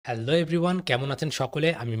Hello everyone, কেমন আছেন সকলে?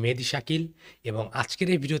 আমি মেহেদীশাকিল এবং আজকের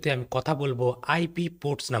এই ভিডিওতে আমি কথা বলবো আইপি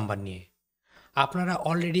পোর্টস নাম্বার নিয়ে। আপনারা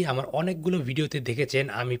অলরেডি আমার অনেকগুলো ভিডিওতে দেখেছেন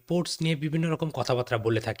আমি পোর্টস নিয়ে বিভিন্ন রকম কথাবার্তা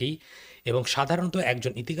বলে থাকি এবং সাধারণত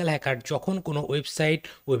একজন ইথিক্যাল হ্যাকার যখন কোনো ওয়েবসাইট,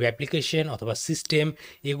 ওয়েব অ্যাপ্লিকেশন অথবা সিস্টেম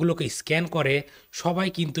এগুলোকে স্ক্যান করে, সবাই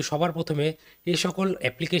কিন্তু সবার প্রথমে এই সকল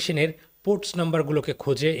অ্যাপ্লিকেশনের পোর্টস নাম্বারগুলোকে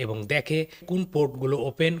খোঁজে এবং দেখে কোন পোর্টগুলো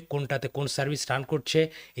ওপেন, কোনটাতে কোন সার্ভিস রান করছে,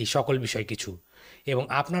 এই সকল বিষয় কিছু। এবং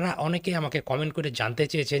আপনারা অনেকে আমাকে কমেন্ট করে জানতে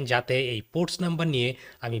চেয়েছেন যাতে এই পোর্টস নাম্বার নিয়ে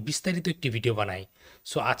আমি বিস্তারিত একটি ভিডিও বানাই।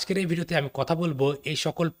 সো আজকের এই ভিডিওতে আমি কথা বলবো এই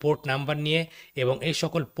সকল পোর্ট নাম্বার নিয়ে এবং এই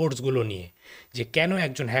সকল পোর্টসগুলো নিয়ে, যে কেন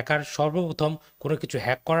একজন হ্যাকার সর্বপ্রথম কোনো কিছু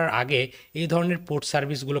হ্যাক করার আগে এই ধরনের পোর্ট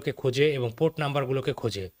সার্ভিসগুলোকে খোঁজে এবং পোর্ট নাম্বারগুলোকে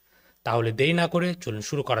খোঁজে। তাহলে দেরি না করে চলুন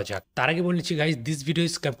শুরু করা যাক। তার আগে বলেছি guys, this video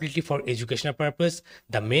is completely for educational purpose.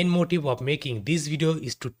 The main motive of making this video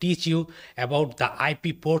is to teach you about the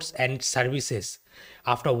IP ports and services.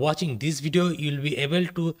 After watching this video, you will be able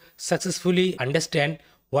to successfully understand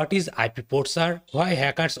what is IP ports are, why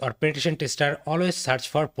hackers or penetration tester always search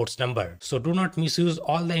for ports number. So do not misuse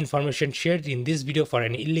all the information shared in this video for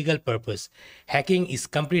an illegal purpose. Hacking is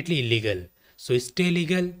completely illegal. So stay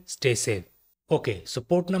legal, stay safe. Okay, so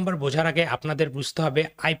port number বোঝার আগে আপনাদের বুঝতে হবে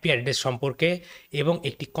IP address সম্পর্কে এবং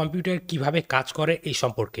একটি computer কিভাবে কাজ করে এই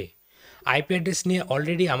সম্পর্কে। আইপি অ্যাড্রেস নিয়ে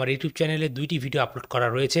অলরেডি আমার ইউটিউব চ্যানেলে 2টি ভিডিও আপলোড করা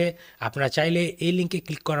রয়েছে। আপনারা চাইলে এই লিঙ্কে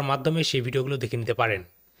ক্লিক করার মাধ্যমে সেই ভিডিওগুলো দেখে নিতে পারেন।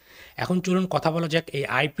 এখন চলুন কথা বলা যাক এই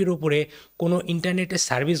আইপির উপরে কোনো ইন্টারনেটের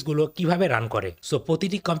সার্ভিসগুলো কিভাবে রান করে। সো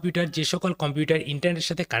প্রতিটি কম্পিউটার, যে সকল কম্পিউটার ইন্টারনেটের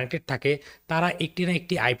সাথে কানেক্টেড থাকে, তারা একটি না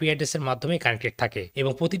একটি আইপি অ্যাড্রেসের মাধ্যমে কানেক্টেড থাকে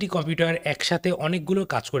এবং প্রতিটি কম্পিউটার একসাথে অনেকগুলো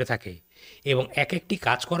কাজ করে থাকে এবং এক একটি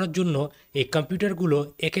কাজ করার জন্য এই কম্পিউটারগুলো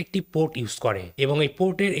এক একটি পোর্ট ইউজ করে এবং এই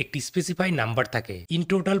পোর্টের একটি স্পেসিফাই নাম্বার থাকে। In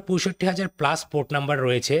total 65,000 plus port number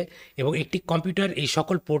রয়েছে এবং একটি কম্পিউটার এই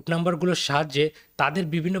সকল পোর্ট নাম্বারগুলোর সাহায্যে তাদের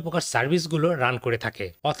বিভিন্ন প্রকার সার্ভিসগুলো রান করে থাকে।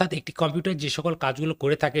 অর্থাৎ একটি কম্পিউটার যে সকল কাজগুলো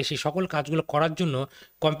করে থাকে সেই সকল কাজগুলো করার জন্য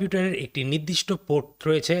কম্পিউটারের একটি নির্দিষ্ট পোর্ট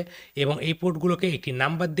রয়েছে এবং এই পোর্টগুলোকে একটি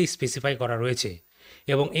নাম্বার দিয়ে স্পেসিফাই করা রয়েছে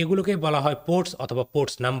এবং এগুলোকে বলা হয় পোর্টস অথবা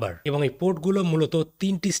পোর্টস নাম্বার। এবং এই পোর্টগুলো মূলত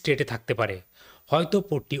 3টি স্টেটে থাকতে পারে। হয়তো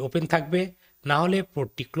পোর্টটি ওপেন থাকবে, না হলে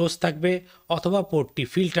পোর্টটি ক্লোজ থাকবে, অথবা পোর্টটি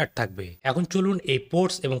ফিল্টার থাকবে। এখন চলুন এই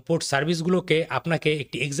পোর্টস এবং পোর্ট সার্ভিসগুলোকে আপনাকে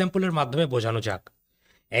একটি এক্সাম্পলের মাধ্যমে বোঝানো যাক।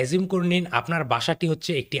 অ্যাজিউম করে নিন আপনার বাসাটি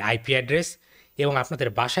হচ্ছে একটি আইপি অ্যাড্রেস এবং আপনাদের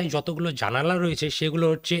বাসায় যতগুলো জানালা রয়েছে সেগুলো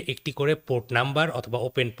হচ্ছে একটি করে পোর্ট নাম্বার অথবা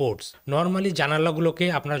ওপেন পোর্টস। নর্মালি জানালাগুলোকে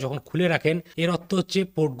আপনারা যখন খুলে রাখেন এর অর্থ হচ্ছে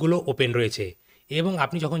পোর্টগুলো ওপেন রয়েছে এবং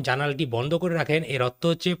আপনি যখন জানালাটি বন্ধ করে রাখেন এর অর্থ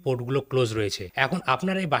হচ্ছে পোর্টগুলো ক্লোজ রয়েছে। এখন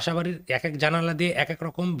আপনার এই বাসাবাড়ির এক এক জানালা দিয়ে এক এক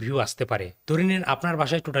রকম ভিউ আসতে পারে। ধরে নিন আপনার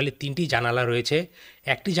বাসায় টোটালি 3টি জানালা রয়েছে।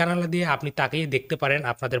 একটি জানালা দিয়ে আপনি তাকিয়ে দেখতে পারেন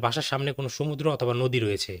আপনাদের বাসার সামনে কোনো সমুদ্র অথবা নদী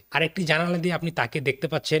রয়েছে। আরেকটি জানালা দিয়ে আপনি তাকিয়ে দেখতে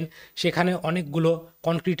পাচ্ছেন সেখানে অনেকগুলো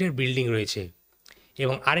কনক্রিটের বিল্ডিং রয়েছে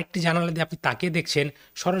এবং আরেকটি জানালা দিয়ে আপনি তাকিয়ে দেখছেন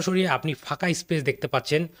সরাসরি আপনি ফাঁকা স্পেস দেখতে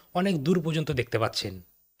পাচ্ছেন, অনেক দূর পর্যন্ত দেখতে পাচ্ছেন।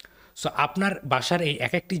 সো আপনার বাসার এই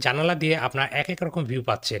এক একটি জানালা দিয়ে আপনার এক এক রকম ভিউ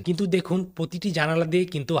পাচ্ছেন। কিন্তু দেখুন প্রতিটি জানালা দিয়ে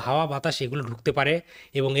কিন্তু হাওয়া বাতাস এগুলো ঢুকতে পারে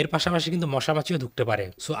এবং এর পাশাপাশি কিন্তু মশামাছিও ঢুকতে পারে।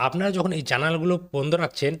 সো আপনারা যখন এই জানালাগুলো বন্ধ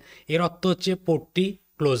রাখছেন এর অর্থ হচ্ছে পোর্টটি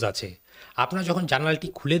ক্লোজ আছে। আপনারা যখন জানালাটি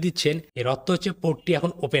খুলে দিচ্ছেন এর অর্থ হচ্ছে পোর্টটি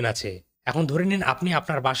এখন ওপেন আছে। এখন ধরে নিন আপনি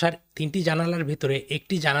আপনার বাসার 3টি জানালার ভিতরে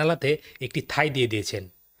একটি জানালাতে একটি থাই দিয়ে দিয়েছেন।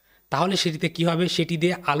 তাহলে সেটিতে কি হবে, সেটি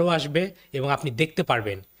দিয়ে আলো আসবে এবং আপনি দেখতে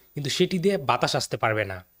পারবেন, কিন্তু সেটি দিয়ে বাতাস আসতে পারবে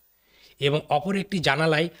না। এবং অপর একটি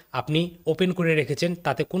জানালায় আপনি ওপেন করে রেখেছেন,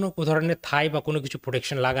 তাতে কোনো ধরনের থাই বা কোনো কিছু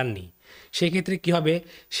প্রোটেকশন লাগাননি। সেই ক্ষেত্রে কী হবে,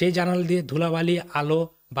 সেই জানালা দিয়ে ধুলাবালি, আলো,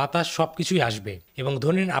 বাতাস সব কিছুই আসবে। এবং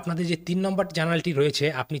ধরে নিন আপনাদের যে 3 নম্বর জানালাটি রয়েছে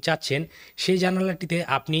আপনি চাচ্ছেন সেই জানালাটিতে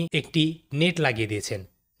আপনি একটি নেট লাগিয়ে দিয়েছেন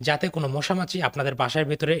যাতে কোনো মশামাছি আপনাদের বাসার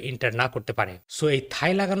ভেতরে এন্টার না করতে পারে। সো এই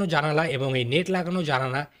থাই লাগানো জানালা এবং এই নেট লাগানো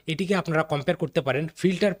জানালা এটিকে আপনারা কম্পেয়ার করতে পারেন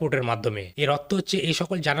ফিল্টার পোর্টের মাধ্যমে। এর অর্থ হচ্ছে এই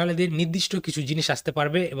সকল জানালা দিয়ে নির্দিষ্ট কিছু জিনিস আসতে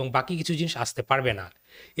পারবে এবং বাকি কিছু জিনিস আসতে পারবে না।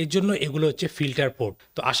 এর জন্য এগুলো হচ্ছে ফিল্টার পোর্ট।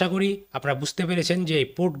 তো আশা করি আপনারা বুঝতে পেরেছেন যে এই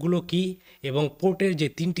পোর্টগুলো কি এবং পোর্টের যে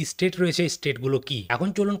 3টি স্টেট রয়েছে এই স্টেটগুলো কি। এখন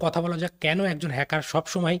চলুন কথা বলা যাক কেন একজন হ্যাকার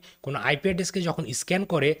সবসময় কোনো আইপি অ্যাড্রেসকে যখন স্ক্যান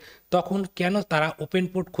করে তখন কেন তারা ওপেন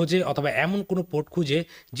পোর্ট খোঁজে অথবা এমন কোনো পোর্ট খুঁজে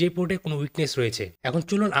যে পোর্টে কোনো উইকনেস রয়েছে। এখন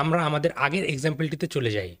চলুন আমরা আমাদের আগের এক্সাম্পলটিতে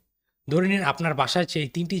চলে যাই। ধরে নিন আপনার বাসায় যে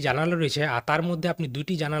 3টি জানালা রয়েছে আর তার মধ্যে আপনি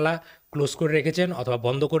 2টি জানালা ক্লোজ করে রেখেছেন অথবা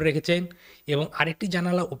বন্ধ করে রেখেছেন এবং আরেকটি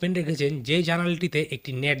জানালা ওপেন রেখেছেন, যেই জানালাটিতে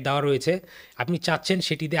একটি নেট দেওয়া রয়েছে। আপনি চাচ্ছেন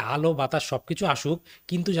সেটিতে আলো বাতাস সব কিছু আসুক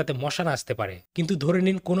কিন্তু যাতে মশা না আসতে পারে। কিন্তু ধরে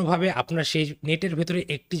নিন কোনোভাবে আপনার সেই নেটের ভেতরে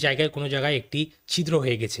একটি জায়গায় কোনো জায়গায় একটি ছিদ্র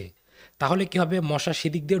হয়ে গেছে, তাহলে কি হবে, মশা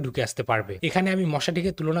সেদিক দিয়েও ঢুকে আসতে পারবে। এখানে আমি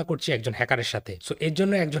মশাটিকে তুলনা করছি একজন হ্যাকারের সাথে। সো এর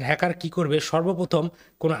জন্য একজন হ্যাকার কি করবে, সর্বপ্রথম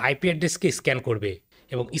কোনো আইপি অ্যাড্রেসকে স্ক্যান করবে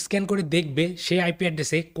এবং স্ক্যান করে দেখবে সেই আইপি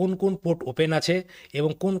অ্যাড্রেসে কোন কোন পোর্ট ওপেন আছে এবং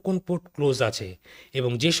কোন কোন পোর্ট ক্লোজ আছে,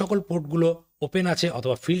 এবং যে সকল পোর্টগুলো ওপেন আছে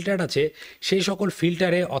অথবা ফিল্টার আছে সেই সকল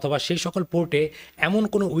ফিল্টারে অথবা সেই সকল পোর্টে এমন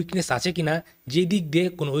কোনো উইকনেস আছে কিনা যে দিক দিয়ে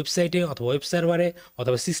কোনো ওয়েবসাইটে অথবা ওয়েব সার্ভারে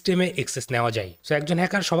অথবা সিস্টেমে অ্যাক্সেস নেওয়া যায়। সো একজন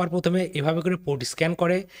হ্যাকার সবার প্রথমে এভাবে করে পোর্ট স্ক্যান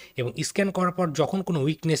করে এবং স্ক্যান করার পর যখন কোনো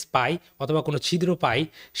উইকনেস পায় অথবা কোনো ছিদ্র পায়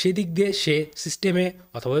সেদিক দিয়ে সে সিস্টেমে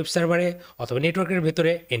অথবা ওয়েব সার্ভারে অথবা নেটওয়ার্কের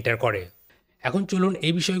ভেতরে এন্টার করে। এখন চলুন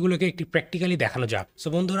এই বিষয়গুলোকে একটি প্র্যাকটিক্যালি দেখানো যাক। সো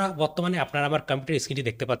বন্ধুরা, বর্তমানে আপনারা আমার কম্পিউটার স্ক্রিনটি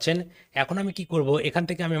দেখতে পাচ্ছেন। এখন আমি কি করব, এখান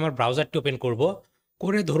থেকে আমি আমার ব্রাউজারটি ওপেন করব,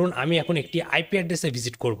 করে ধরুন আমি এখন একটি আইপি অ্যাড্রেসে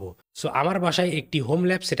ভিজিট করব। সো আমার বাসায় একটি হোম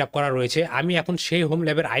ল্যাব সেট করা রয়েছে, আমি এখন সেই হোম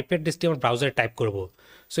ল্যাবের আইপি অ্যাড্রেসটি আমার ব্রাউজারে টাইপ করব।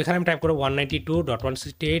 সো এখানে আমি টাইপ করবো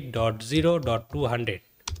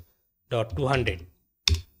 192.168.0.200.200।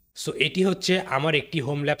 সো এটি হচ্ছে আমার একটি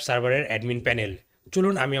হোম ল্যাব সার্ভারের অ্যাডমিন প্যানেল।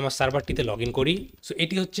 চলুন আমি আমার সার্ভারটিতে লগ ইন করি। সো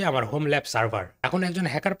এটি হচ্ছে আমার হোম ল্যাব সার্ভার। এখন একজন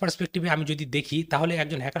হ্যাকার পার্সপেক্টিভে আমি যদি দেখি, তাহলে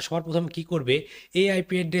একজন হ্যাকার সবার প্রথমে কী করবে, এই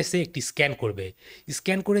আইপি অ্যাড্রেসে একটি স্ক্যান করবে।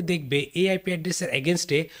 স্ক্যান করে দেখবে এই আইপি অ্যাড্রেসের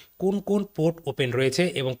এগেনস্টে কোন কোন পোর্ট ওপেন রয়েছে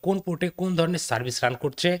এবং কোন পোর্টে কোন ধরনের সার্ভিস রান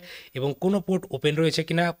করছে, এবং কোনো পোর্ট ওপেন রয়েছে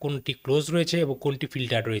কিনা, কোনটি ক্লোজ রয়েছে এবং কোনটি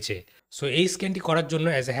ফিল্টার রয়েছে। সো এই স্ক্যানটি করার জন্য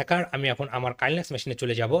অ্যাজ এ হ্যাকার আমি এখন আমার কাইনেক্স মেশিনে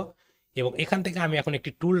চলে যাব এবং এখান থেকে আমি এখন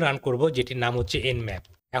একটি টুল রান করব যেটির নাম হচ্ছে nmap।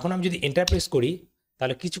 এখন আমি যদি এন্টার প্রেস করি,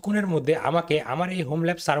 তাহলে কিছুক্ষণের মধ্যে আমাকে আমার এই হোম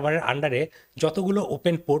ল্যাব সার্ভারের আন্ডারে যতগুলো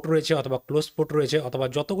ওপেন পোর্ট রয়েছে অথবা ক্লোজ পোর্ট রয়েছে অথবা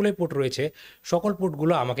যতগুলোই পোর্ট রয়েছে সকল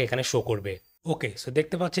পোর্টগুলো আমাকে এখানে শো করবে। ওকে, সো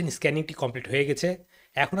দেখতে পাচ্ছেন স্ক্যানিংটি কমপ্লিট হয়ে গেছে।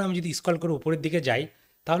 এখন আমি যদি স্ক্রল করে উপরের দিকে যাই,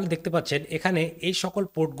 তাহলে দেখতে পাচ্ছেন এখানে এই সকল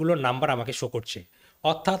পোর্টগুলোর নাম্বার আমাকে শো করছে।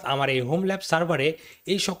 অর্থাৎ আমার এই হোম ল্যাব সার্ভারে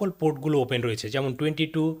এই সকল পোর্টগুলো ওপেন রয়েছে, যেমন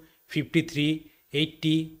 22, 53,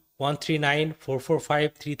 80, 139, 445,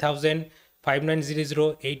 3000, 5900,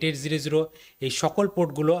 8800, এই সকল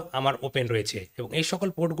পোর্টগুলো আমার ওপেন রয়েছে এবং এই সকল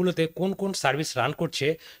পোর্টগুলোতে কোন কোন সার্ভিস রান করছে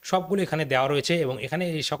সবগুলো এখানে দেওয়া রয়েছে এবং এখানে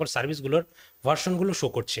এই সকল সার্ভিসগুলোর ভার্সনগুলো শো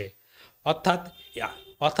করছে। অর্থাৎ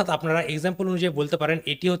অর্থাৎ আপনারা এক্সাম্পল অনুযায়ী বলতে পারেন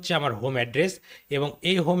এটি হচ্ছে আমার হোম অ্যাড্রেস এবং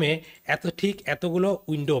এই হোমে এতগুলো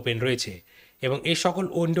উইন্ডো ওপেন রয়েছে এবং এই সকল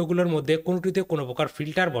উইন্ডোগুলোর মধ্যে কোনোটিতে কোনো প্রকার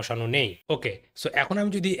ফিল্টার বসানো নেই। ওকে, সো এখন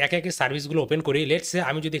আমি যদি একে একে সার্ভিসগুলো ওপেন করি, লেটসে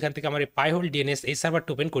আমি যদি এখান থেকে আমার এই পাইহোল ডিএনএস এই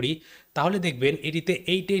সার্ভারটা ওপেন করি, তাহলে দেখবেন এটিতে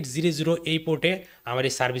 8800 এই পোর্টে আমার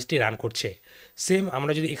এই সার্ভিসটি রান করছে। সেম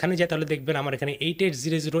আমরা যদি এখানে যাই, তাহলে দেখবেন আমার এখানে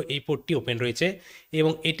 8800 এই পোর্টটি ওপেন রয়েছে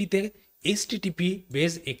এবং এটিতে HTTP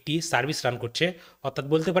বেস একটি সার্ভিস রান করছে, অর্থাৎ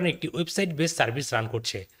বলতে পারেন একটি ওয়েবসাইট বেস সার্ভিস রান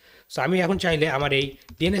করছে। সো আমি এখন চাইলে আমার এই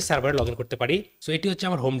ডিএনএস সার্ভারে লগ ইন করতে পারি। সো এটি হচ্ছে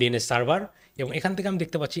আমার হোম ডিএনএস সার্ভার এবং এখান থেকে আমি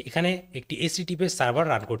দেখতে পাচ্ছি এখানে একটি HTTP সার্ভার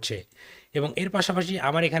রান করছে এবং এর পাশাপাশি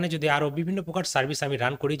আমার এখানে যদি আরও বিভিন্ন প্রকার সার্ভিস আমি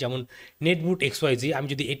রান করি, যেমন নেটবুট XYZ, আমি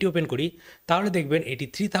যদি এটি ওপেন করি তাহলে দেখবেন এটি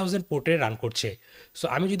 3000 পোর্টে রান করছে। সো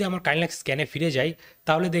আমি যদি আমার কাইনেক্স স্ক্যানে ফিরে যাই,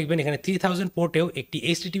 তাহলে দেখবেন এখানে 3000 পোর্টেও একটি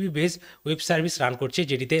HTTP base web service run করছে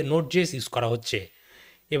যেটিতে Node.js ইউজ করা হচ্ছে।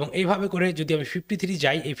 এবং এইভাবে করে যদি আমি 53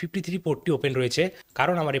 যাই, এই 53 পোর্টটি ওপেন রয়েছে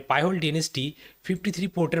কারণ আমার এই পাইহোল ডিএনএসটি 53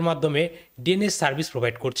 পোর্টের মাধ্যমে ডিএনএস সার্ভিস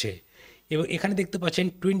প্রোভাইড করছে। এবং এখানে দেখতে পাচ্ছেন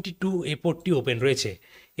 22 এই পোর্টটি ওপেন রয়েছে।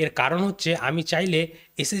 এর কারণ হচ্ছে আমি চাইলে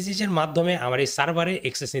SSH এর মাধ্যমে আমার এই সার্ভারে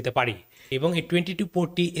অ্যাক্সেস নিতে পারি এবং এই 22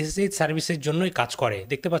 পোর্টটি SSH সার্ভিসের জন্যই কাজ করে।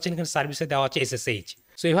 দেখতে পাচ্ছেন এখানে সার্ভিসে দেওয়া আছে SSH।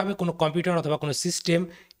 সো এইভাবে কোনো কম্পিউটার অথবা কোনো সিস্টেম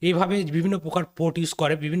এইভাবে বিভিন্ন প্রকার পোর্ট ইউজ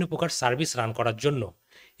করে বিভিন্ন প্রকার সার্ভিস রান করার জন্য।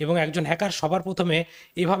 এবং একজন হ্যাকার সবার প্রথমে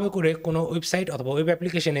এভাবে করে কোনো ওয়েবসাইট অথবা ওয়েব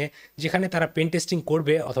অ্যাপ্লিকেশনে যেখানে তারা পেন টেস্টিং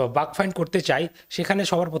করবে অথবা বাগ ফাইন্ড করতে চায়, সেখানে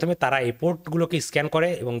সবার প্রথমে তারা এই পোর্টগুলোকে স্ক্যান করে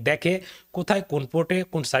এবং দেখে কোথায় কোন পোর্টে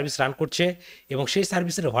কোন সার্ভিস রান করছে এবং সেই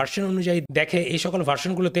সার্ভিসের ভার্সন অনুযায়ী দেখে এই সকল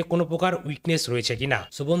ভার্সনগুলোতে কোনো প্রকার উইকনেস রয়েছে কিনা।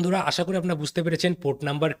 সো বন্ধুরা, আশা করি আপনারা বুঝতে পেরেছেন পোর্ট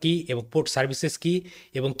নাম্বার কি এবং পোর্ট সার্ভিসেস কি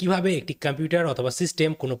এবং কিভাবে একটি কম্পিউটার অথবা সিস্টেম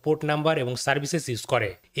কোনো পোর্ট নাম্বার এবং সার্ভিসেস ইউজ করে।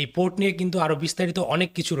 এই পোর্ট নিয়ে কিন্তু আরও বিস্তারিত অনেক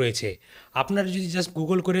কিছু রয়েছে। আপনারা যদি জাস্ট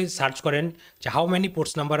গুগল করে সার্চ করেন যে হাউ ম্যানি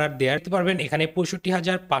পোর্টস নাম্বার আর দেয়ার, দেখতে পারবেন এখানে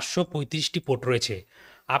 65,535টি পোর্ট রয়েছে।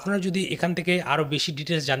 আপনারা যদি এখান থেকে আরও বেশি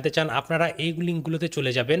ডিটেলস জানতে চান, আপনারা এই লিঙ্কগুলোতে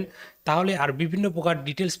চলে যাবেন, তাহলে আর বিভিন্ন প্রকার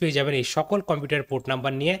ডিটেলস পেয়ে যাবেন এই সকল কম্পিউটার পোর্ট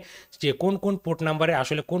নাম্বার নিয়ে, যে কোন কোন পোর্ট নাম্বারে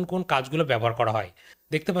আসলে কোন কোন কাজগুলো ব্যবহার করা হয়।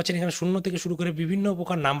 দেখতে পাচ্ছেন এখানে 0 থেকে শুরু করে বিভিন্ন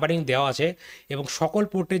প্রকার নাম্বারিং দেওয়া আছে এবং সকল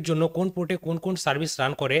পোর্টের জন্য কোন পোর্টে কোন কোন সার্ভিস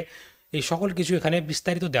রান করে এই সকল কিছু এখানে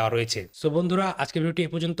বিস্তারিত দেওয়া রয়েছে। সো বন্ধুরা, আজকের ভিডিওটি এ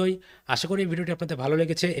পর্যন্তই। আশা করি এই ভিডিওটি আপনাদের ভালো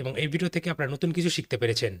লেগেছে এবং এই ভিডিও থেকে আপনারা নতুন কিছু শিখতে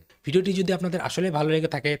পেরেছেন। ভিডিওটি যদি আপনাদের আসলে ভালো লেগে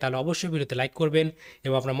থাকে তাহলে অবশ্যই ভিডিওতে লাইক করবেন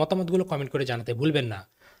এবং আপনার মতামতগুলো কমেন্ট করে জানাতে ভুলবেন না।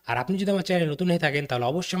 আর আপনি যদি আমার চ্যানেলে নতুন হয়ে থাকেন তাহলে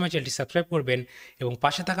অবশ্যই আমার চ্যানেলটি সাবস্ক্রাইব করবেন এবং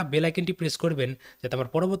পাশে থাকা বেল আইকনটি প্রেস করবেন যাতে আমার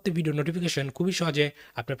পরবর্তী ভিডিও নোটিফিকেশন খুবই সহজে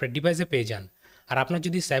আপনি আপনার ডিভাইসে পেয়ে যান। আর আপনার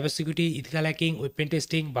যদি cyber security, ethical hacking, web pen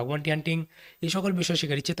testing, bug bounty হান্টিং এই সকল বিষয়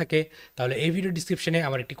শেখার ইচ্ছে থাকে, তাহলে এই ভিডিও ডিসক্রিপশনে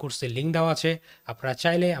আমার একটি কোর্সের লিঙ্ক দেওয়া আছে, আপনারা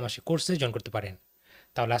চাইলে আমার সেই কোর্সে জয়েন করতে পারেন।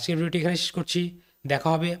 তাহলে আজকের ভিডিওটি এখানে শেষ করছি। দেখা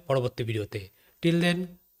হবে পরবর্তী ভিডিওতে। Till then,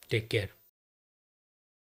 take care.